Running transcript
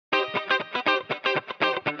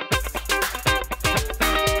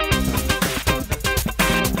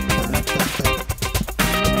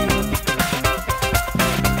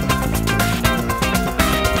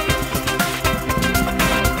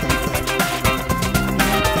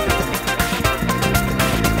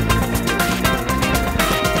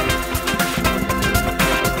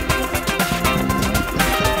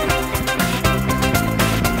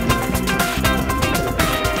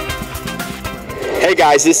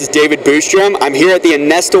guys, this is David Boostrom. I'm here at the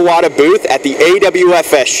Anest Iwata booth at the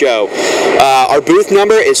AWFS show. Our booth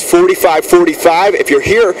number is 4545. If you're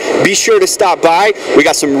here, be sure to stop by. We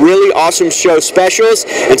got some really awesome show specials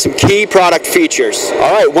and some key product features.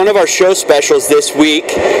 All right, one of our show specials this week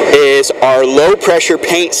is our low pressure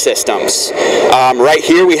paint systems. Right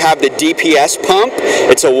here we have the DPS pump.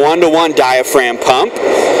 It's a 1-to-1 diaphragm pump.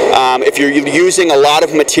 If you're using a lot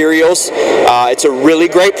of materials, it's a really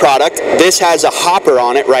great product. This has a hopper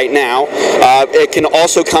on it right now. It can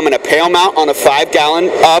also come in a pail mount on a 5-gallon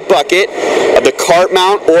bucket, the cart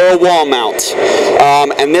mount, or a wall mount.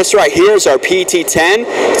 And this right here is our PT10.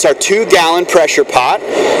 It's our 2-gallon pressure pot.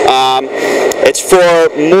 It's for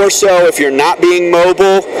more so if you're not being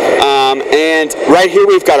mobile. And right here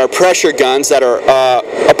we've got our pressure guns that are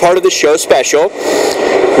a part of the show special.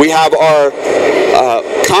 We have our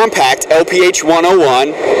compact LPH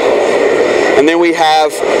 101, and then we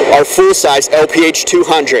have our full-size LPH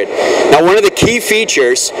 200. Now, one of the key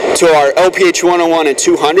features to our LPH 101 and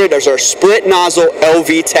 200 is our split nozzle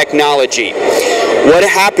LV technology. What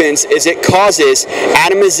happens is it causes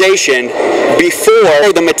atomization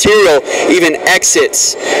before the material even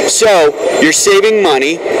exits, so you're saving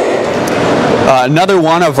money. Another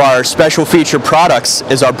one of our special feature products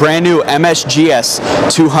is our brand new MSGS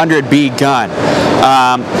 200B gun.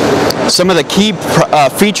 Some of the key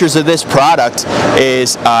features of this product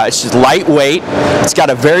is it's just lightweight, it's got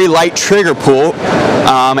a very light trigger pull,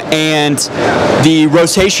 and the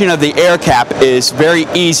rotation of the air cap is very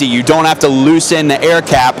easy. You don't have to loosen the air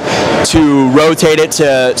cap to rotate it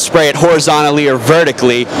to spray it horizontally or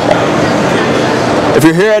vertically. If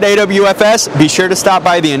you're here at AWFS, be sure to stop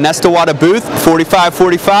by the Anest Iwata booth,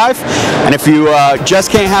 4545. And if you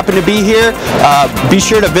just can't happen to be here, be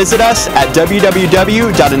sure to visit us at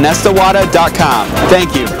www.anestiwata.com.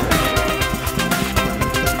 Thank you.